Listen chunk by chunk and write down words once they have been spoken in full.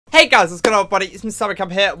Hey guys, what's going on buddy? It's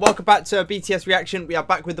MrSammyCam here. Welcome back to a BTS reaction. We are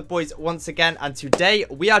back with the boys once again, and today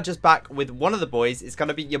we are just back with one of the boys. It's going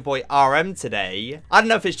to be your boy RM today. I don't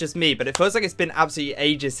know if it's just me, but it feels like it's been absolutely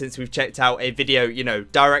ages since we've checked out a video, you know,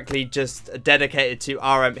 directly just dedicated to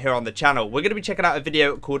RM here on the channel. We're going to be checking out a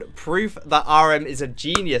video called Proof That RM Is a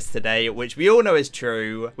Genius today, which we all know is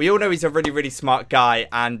true. We all know he's a really smart guy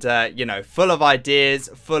and, you know, full of ideas,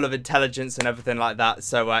 full of intelligence and everything like that.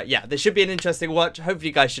 So, yeah, this should be an interesting watch. Hopefully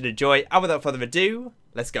you guys should enjoy, and without further ado,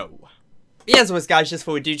 let's go. Yeah, as always guys, just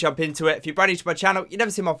before we do jump into it, if you're brand new to my channel, you've never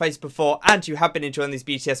seen my face before, and you have been enjoying these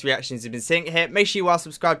BTS reactions you've been seeing here, make sure you are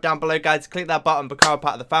subscribed down below guys, click that button, become a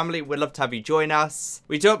part of the family. We'd love to have you join us.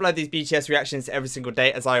 We do upload these BTS reactions every single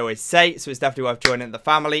day, as I always say, so it's definitely worth joining the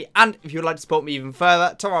family. And if you would like to support me even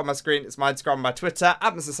further, top right of my screen, it's my Instagram and my Twitter,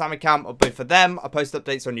 at MrSammyCam, or both of them. I post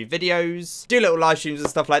updates on new videos, do little live streams and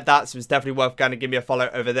stuff like that, so it's definitely worth going to give me a follow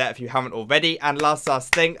over there if you haven't already. And last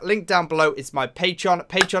thing, link down below is my Patreon.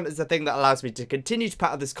 Patreon is the thing that allows me to continue to put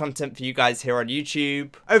out this content for you guys here on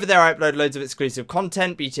YouTube. Over there I upload loads of exclusive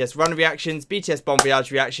content, BTS run reactions, BTS Bon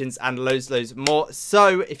Voyage reactions, and loads more.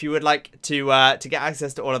 So if you would like to get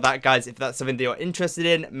access to all of that guys, if that's something that you're interested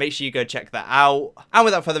in, make sure you go check that out. And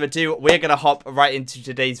without further ado, we're gonna hop right into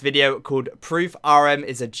today's video called Proof RM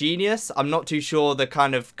Is a Genius. I'm not too sure the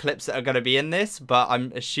kind of clips that are going to be in this, but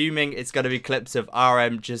I'm assuming it's going to be clips of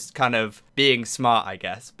RM just kind of being smart, I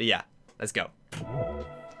guess. But yeah, let's go.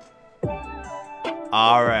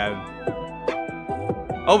 RM.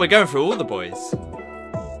 Oh, we're going through all the boys.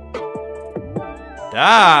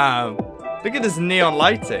 Damn. Look at this neon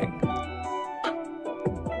lighting.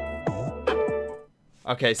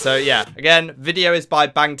 Okay, so yeah, again, video is by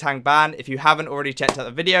Bangtan Ban. If you haven't already checked out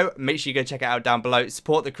the video, make sure you go check it out down below.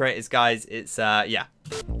 Support the creators, guys. It's, yeah.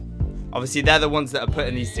 Obviously, they're the ones that are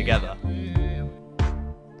putting these together.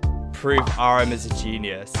 Proof RM is a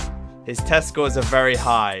genius. His test scores are very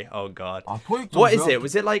high. Oh god. What is it?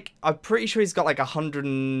 Was it like, I'm pretty sure he's got like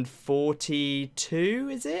 142,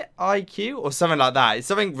 is it? IQ? Or something like that. It's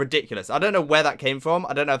something ridiculous. I don't know where that came from.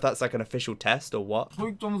 I don't know if that's like an official test or what.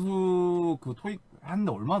 토익 점수 그 토익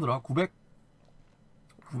했는데 얼마더라?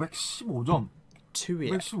 915점.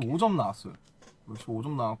 915점 나왔어요.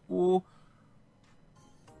 915점 나왔고.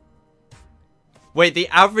 Wait, the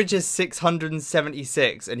average is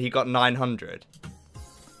 676 and he got 900.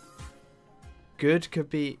 Good could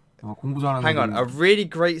be... Hang on, a really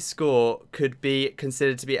great score could be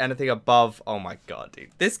considered to be anything above... Oh my god, dude.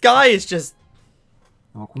 This guy is just...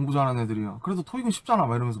 공부 잘하는 애들이야. 그래도 토익은 쉽잖아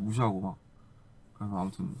막 이러면서 무시하고 막. 그래서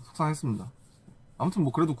아무튼 속상했습니다. 아무튼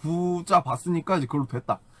뭐 그래도 9자 봤으니까 이제 그걸로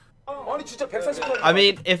됐다. I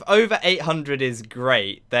mean, if over 800 is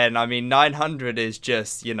great, then I mean 900 is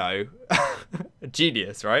just, you know, a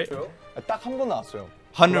genius, right? 딱 한 번 나왔어요.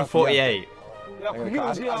 148. 야, 그게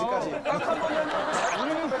어디야?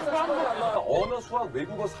 언어, 수학,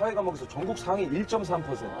 외국어, 사회 과목에서 전국 상위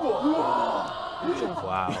 1.3%.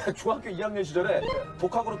 와우. 중학교 2학년 시절에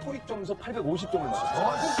독학으로 토익 점수 850점을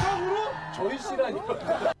맞았어요. 독학으로? 저희 씨라니까.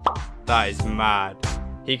 That is mad.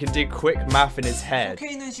 He can do quick math in his head.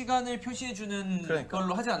 속해 있는 시간을 표시해주는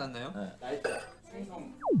걸로 하지 않았나요? 네.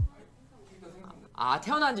 아,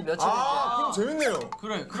 태어난 지 며칠 됐다. 아, 재밌네요.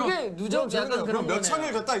 그래, 그게 누적 약간 그런 몇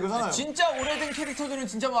천일 됐다 이거잖아요. 진짜 오래된 캐릭터들은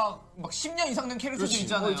진짜 막 10년 이상 된 캐릭터들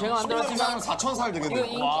있잖아요. 제가 만들었지만 4,000살 되겠네. 이거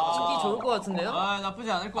인기 좋을 것 같은데요? 아,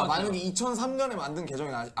 나쁘지 않을 것 같아요. 만약에 2003년에 만든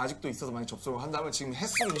계정이 아직도 있어서 만약 접속을 한다면 지금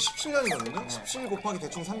횟수는 17년이거든요. 17 곱하기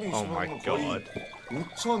대충 320면 거의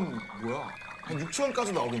 6천 뭐야? 한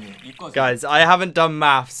 6천까지 나오겠네요. Guys, I haven't done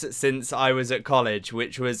maths since I was at college,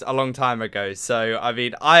 which was a long time ago. So, I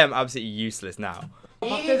mean, I am absolutely useless now.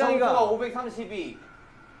 1위 점수가 532,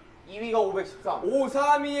 2위가 513.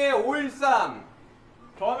 532에 513.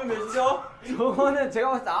 저하면 몇이죠? 저거는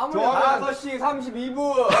제가 봤을 때 아무리 5시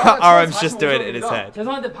 32분. RM's just doing it in his head.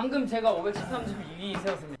 죄송한데 방금 제가 532위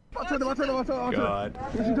세웠습니다. 맞춰. God.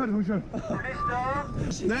 정신.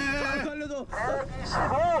 네. 살려줘.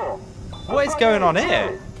 What is going on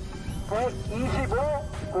here? 125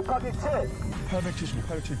 곱하기 7.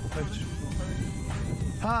 875.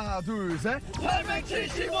 하나, 둘, 셋.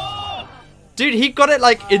 875. Dude, he got it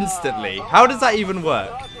like instantly. How does that even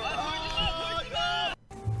work?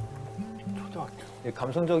 이게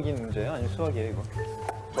감성적인 문제예요? 아니면 수학이에요, 이거?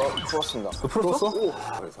 저 풀었습니다. 너 풀었어? 오.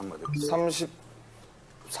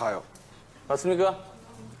 34요. 맞습니까?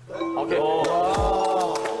 오케이.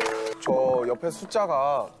 저 옆에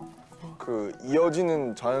숫자가 그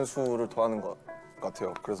이어지는 자연수를 더하는 것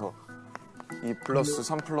같아요. 그래서 2 플러스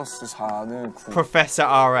 3 플러스 4는 9. Professor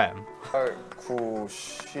RM. 8, 9,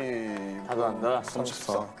 10. 다도 한다.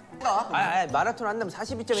 34. 마라톤 한다면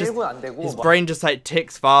 42.19는 안 되고 His brain just like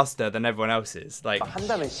ticks faster than everyone else's. Like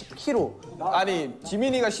한다면 10km. 아니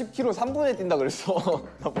지민이가 10km 3분에 뛴다 그랬어.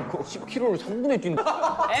 나보고 10km를 3분에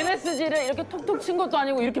뛴다. NSG를 이렇게 톡톡 친 것도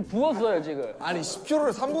아니고 이렇게 부었어요 지금. 아니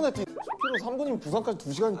 10km를 3분에 10km 3분이면 부산까지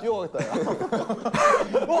 2시간 뛰어가겠다 야.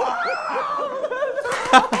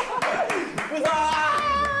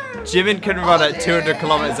 Jimin can run at 200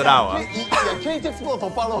 kilometers an hour. KTX보다 더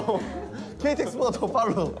빨라. KTX보다 더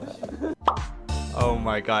빨라. Oh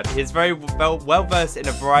my god, he's very well versed in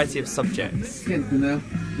a variety of subjects. 됐나요?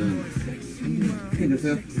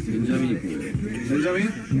 됐어요? 벤자민?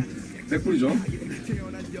 100불이죠?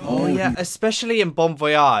 Oh yeah, especially in Bon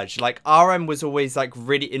Voyage, like RM was always like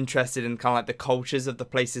really interested in kind of like the cultures of the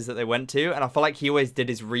places that they went to, and I feel like he always did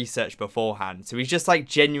his research beforehand, so he's just like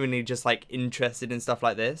genuinely just like interested in stuff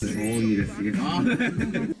like this.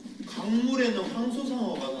 강물에는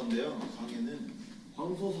황소상어가 산대요. 강에는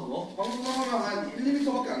황소상어? 황소상어가 한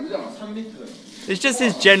 1~2m밖에 안 되잖아. 3m. It's just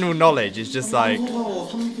his general knowledge. It's just like. 황소상어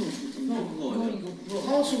 3m.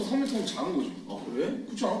 하나치고 3m면 작은 거지. 아 그래?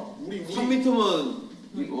 그렇지 않아? 우리 3m면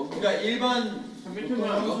이거. 그러니까 일반 3m면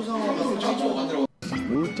황소상어가 작죠 만들어.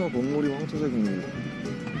 몬스터 건물이 황토색입니다.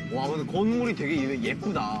 와 근데 건물이 되게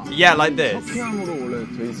예쁘다. Yeah, like this. 석회암으로 원래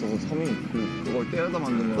돼 있어서 섬이 그걸 떼어다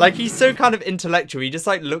만든 거야. Like he's so kind of intellectual. He just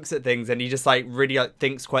like looks at things and he just like really like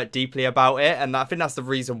thinks quite deeply about it. And I think that's the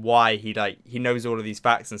reason why he knows all of these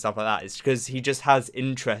facts and stuff like that. It's because he just has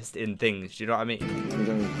interest in things. Do you know what I mean?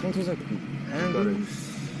 굉장히 황토색 해안가를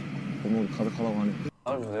건물이 가득하다고 하네.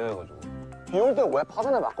 비 올 때 왜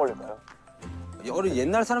파전에 막걸릴까요?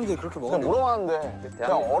 옛날 사람들이 그렇게 먹었는데 물어봤는데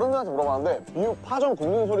그냥 어른들한테 물어봤는데 파전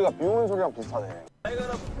굽는 소리가 비 오는 소리랑 비슷하네.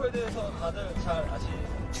 나이가라 폭포에 대해서 다들 잘 아시?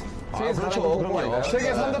 그렇죠. 그럼요.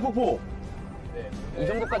 세계 3대 폭포. 이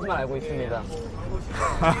정도까지만 알고 있습니다.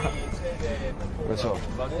 그렇죠.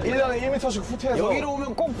 1년에 1m씩 후퇴해서 여기로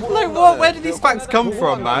오면 꼭 보러 Like what? Where did these facts come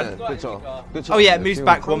from, man? 그렇죠. Oh yeah, it moves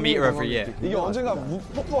back 1 meter every year. 이게 언젠가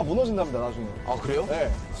폭포가 무너진답니다 나중에. 아 그래요? 네.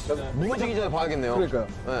 무너지기 전에 봐야겠네요. 그러니까요.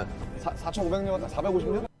 네. 4,500년,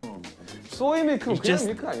 450년? 소이 밀크 그냥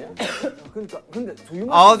밀크 아니야? 그러니까 근데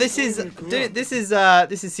Oh, this is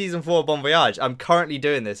season 4 of Bon Voyage. I'm currently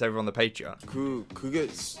doing this over on the Patreon. 그게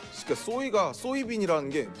그러니까 소이가 소이빈이라는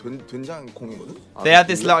게 된장콩이거든. They had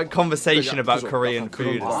this like conversation about Korean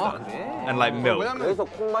food and stuff, and like milk. 그래서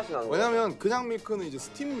콩 맛이 나는 거야. 왜냐면 그냥 밀크는 이제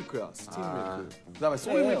스팀 밀크야. 스팀 밀크. 그다음에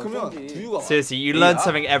소이 밀크면 두유가. Seriously, you learn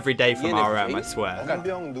something every day from RM. I swear.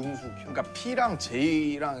 한병 능숙. 그러니까 P랑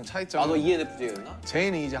J랑 차이점. 너 ENFJ였나?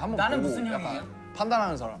 J는 이제 한번 나는 보고 무슨 형이야? 약간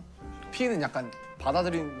판단하는 사람. P는 약간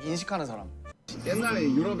받아들인 인식하는 사람. 옛날에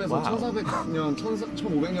유럽에서 1400년,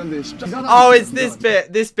 1500년대 십자가. Oh, it's this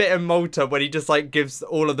bit in Malta when he just like gives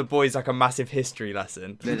all of the boys like a massive history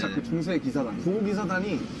lesson. 진짜 그 중세 기사단, 구호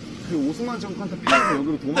기사단이 그 오스만 정권한테 패해서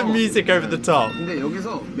여기로 도망. The music over the top. 근데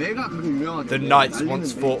여기서 매가 그렇게 유명하게. The knights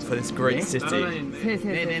once fought for this great city.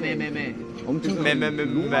 엄청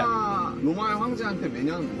매매매매. 로마의 황제한테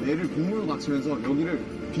매년 매를 공물로 바치면서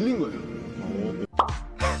여기를 빌린 거예요.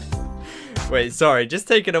 Wait, sorry, just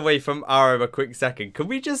taking away from RM a quick second. Can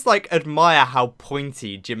we just like admire how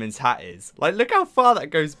pointy Jimin's hat is? Like, look how far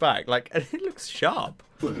that goes back. Like, it looks sharp.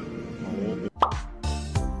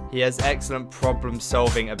 He has excellent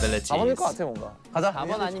problem-solving abilities. 4번일 것 같아 뭔가. 가자.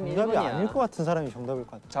 4번 아니면 정답이 1번이야. 아닐 것 같은 사람이 정답일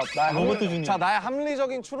것 같아. 자, 나의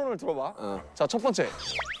합리적인 추론을 들어봐. 자, 첫 번째.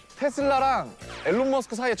 테슬라랑 앨런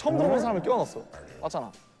머스크 사이에 처음 들어본 사람을 끼워넣었어.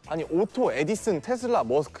 맞잖아. 아니 오토, 에디슨, 테슬라,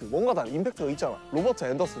 머스크 뭔가 다 임팩트가 있잖아. 로버트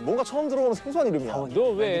앤더슨 뭔가 처음 들어보는 생소한 이름이야.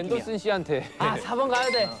 너 왜 앤더슨 씨한테? 아 4번 가야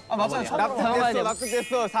돼. 아 맞아. 납득됐어.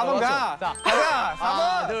 납득됐어. 4번 가. 자, 가자. 4번.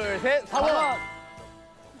 하나, 둘, 셋. 4번.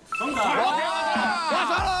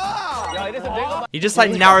 야 이래서 내가 He just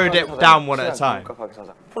like narrowed it down one at a time.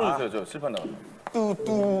 풀어주세요. 저 실판 나가.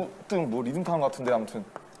 뭐 리듬 타는 것 같은데 아무튼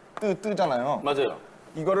뜨잖아요. 맞아요.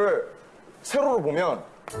 이거를 세로로 보면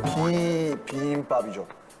비빔밥이죠.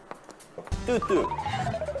 뜨.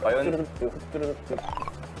 과연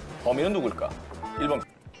범인은 누굴까? 1번.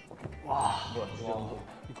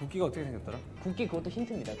 국기가 어떻게 생겼더라? 국기 그것도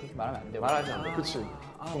힌트입니다. 그렇게 말하면 안 돼요. 말하지 않아. 그치.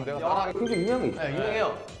 그럼 내가 말하기 그렇게 유명한 게 있어. 네,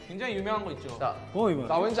 유명해요. 굉장히 유명한 거 있죠. 자,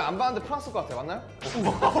 나 왠지 안 봤는데 프랑스 것 같아. 맞나요?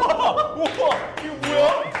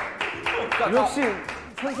 역시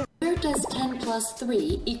Where does 10 plus 3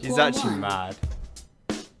 He's equal actually 1? mad.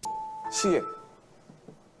 시계.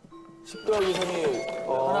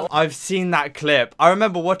 I've seen that clip. I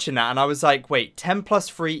remember watching that and I was like, wait, 10 plus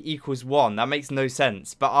 3 equals 1. That makes no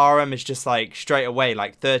sense. But RM is just like straight away,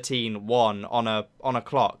 like 13, 1 on a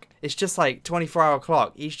clock. It's just like 24-hour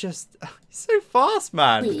clock. He's so fast,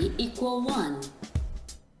 man. 3 equal 1.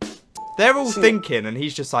 They're all thinking, and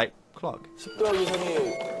he's just like, clock. 10 더하기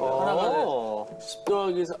 3이 하나가 10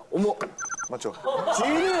 더하기 3. 어머. 맞죠?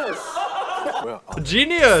 Genius. 뭐야?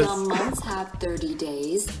 Genius. Some months have 30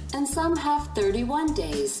 days and some have 31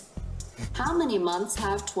 days. How many months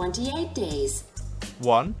have 28 days?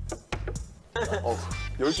 1.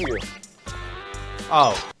 12개요.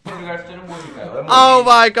 Oh. Oh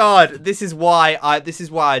my god. This is why I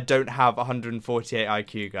don't have 148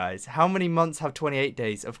 IQ, guys. How many months have 28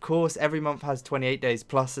 days? Of course, every month has 28 days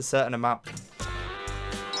plus a certain amount.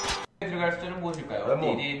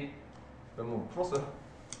 레몬 풀었어요?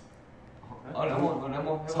 The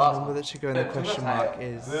number that should go in the question mark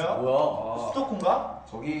is... 뭐야? 수도콘가?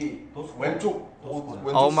 저기 왼쪽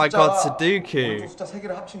Oh my god, Sudoku. 왼쪽 숫자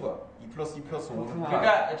 3개를 합친 거야. 2 플러스 2 플러스 5는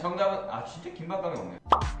그러니까 정답은 진짜 긴박감이 없네.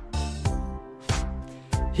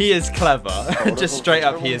 He is clever. Just straight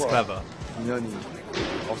up, he is clever. 인연이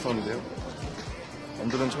없었는데요.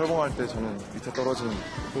 남들은 철봉할 때 저는 밑에 떨어진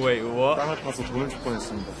Wait, what? 땅을 파서 돈을 줄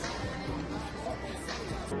뻔했습니다.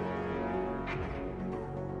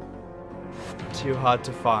 Too hard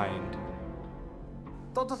to find.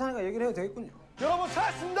 떳떳하니까 얘기를 해도 되겠군요. 여러분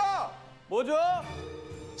찾았습니다. 뭐죠?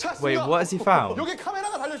 찾았습니다. Wait, what has he found? 여기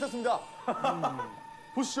카메라가 달려 있었습니다.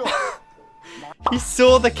 보시죠. He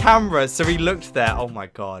saw the camera, so he looked there. Oh my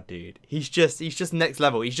god, dude. He's just next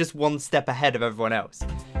level. He's just one step ahead of everyone else.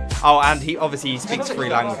 Oh, and he speaks 3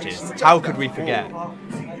 languages. How could we forget?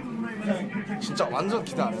 진짜 완전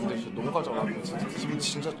기대 안 했는데 진짜 너무 깜짝 놀랐어요. 기분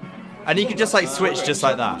진짜. And he could just like switch just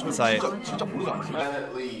like that. So 진짜 모르지 않았어요.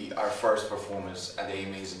 Definitely our first performance at the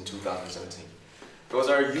AMAs in 2017.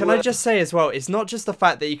 Can I just say as well, it's not just the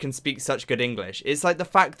fact that he can speak such good English. It's like the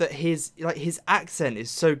fact that his accent is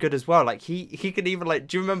so good as well. Like he could even like,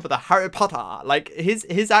 do you remember the Harry Potter? Like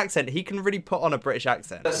his accent, he can really put on a British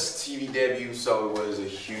accent. This TV debut, so it was a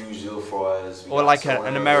huge deal for us. Or like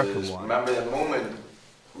an American one. Remember that moment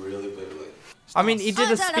really vividly. I mean, he did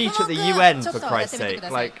a speech at the UN for Christ's sake.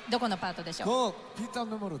 Like.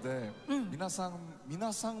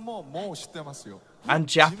 And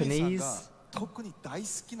Japanese.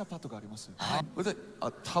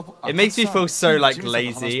 It makes me feel so like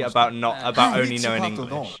lazy about only knowing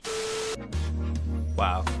English.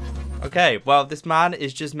 Wow. Okay, well, this man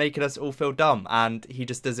is just making us all feel dumb, and he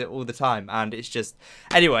just does it all the time, and it's just...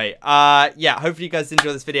 Anyway, yeah, hopefully you guys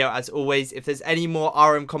enjoy this video. As always, if there's any more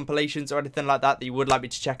RM compilations or anything like that you would like me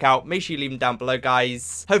to check out, make sure you leave them down below,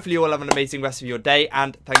 guys. Hopefully you all have an amazing rest of your day,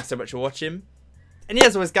 and thanks so much for watching. And yeah,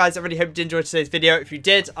 as always, guys, I really hope you enjoyed today's video. If you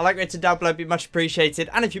did, a like rated down below would be much appreciated.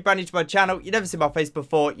 And if you're brand new to my channel, you've never seen my face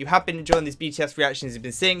before, you have been enjoying these BTS reactions you've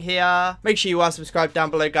been seeing here, make sure you are subscribed down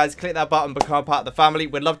below, guys. Click that button, become a part of the family.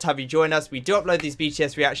 We'd love to have you join us. We do upload these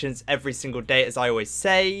BTS reactions every single day, as I always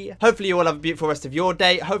say. Hopefully you all have a beautiful rest of your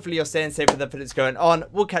day. Hopefully you're staying safe with everything that's going on.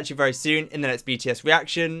 We'll catch you very soon in the next BTS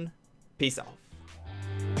reaction. Peace out.